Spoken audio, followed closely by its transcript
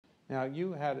Now,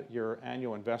 you had your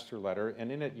annual investor letter,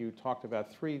 and in it you talked about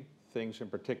three things in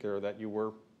particular that you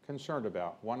were concerned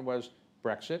about. One was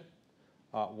Brexit,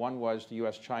 one was the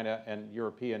U.S.-China and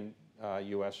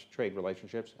European-U.S. trade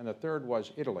relationships, and the third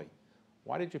was Italy.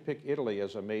 Why did you pick Italy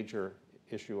as a major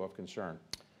issue of concern?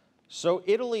 So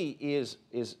Italy is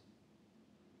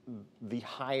the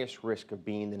highest risk of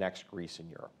being the next Greece in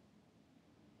Europe.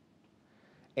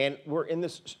 And we're in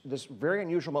this very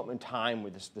unusual moment in time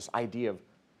with this idea of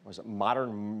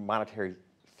modern monetary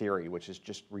theory, which is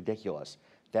just ridiculous,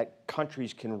 that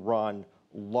countries can run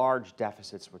large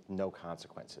deficits with no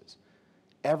consequences.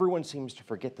 Everyone seems to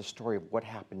forget the story of what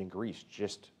happened in Greece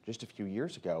just a few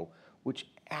years ago, which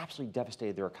absolutely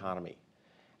devastated their economy.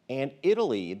 And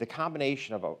Italy, the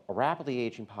combination of a rapidly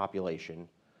aging population,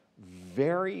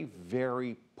 very,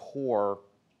 very poor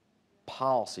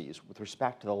policies with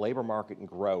respect to the labor market and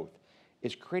growth,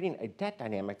 is creating a debt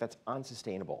dynamic that's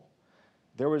unsustainable.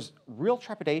 There was real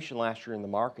trepidation last year in the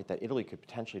market that Italy could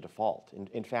potentially default.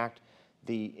 In fact,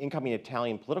 the incoming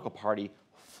Italian political party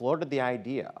floated the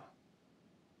idea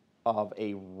of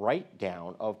a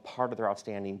write-down of part of their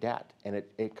outstanding debt, and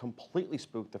it completely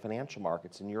spooked the financial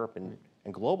markets in Europe and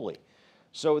globally.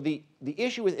 So the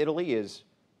issue with Italy is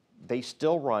they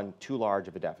still run too large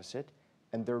of a deficit,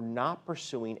 and they're not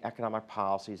pursuing economic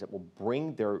policies that will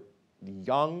bring their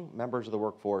young members of the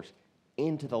workforce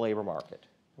into the labor market.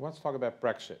 Let's talk about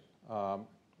Brexit.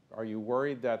 Are you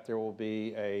worried that there will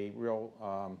be a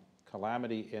real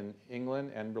calamity in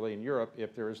England and really in Europe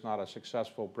if there is not a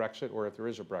successful Brexit, or if there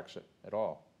is a Brexit at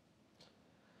all?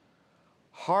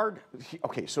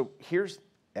 Okay, so here's,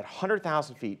 at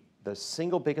 100,000 feet, the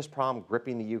single biggest problem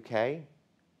gripping the UK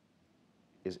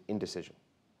is indecision.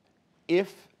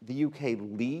 If the UK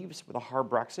leaves with a hard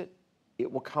Brexit,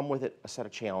 it will come with it a set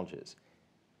of challenges.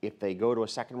 If they go to a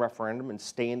second referendum and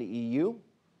stay in the EU,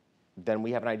 then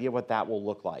we have an idea what that will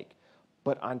look like.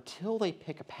 But until they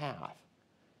pick a path,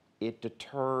 it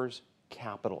deters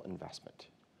capital investment.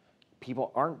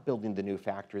 People aren't building the new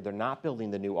factory, they're not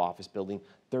building the new office building,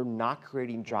 they're not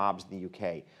creating jobs in the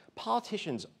UK.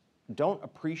 Politicians don't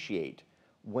appreciate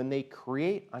when they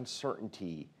create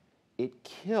uncertainty, it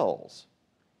kills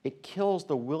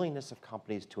the willingness of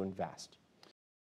companies to invest.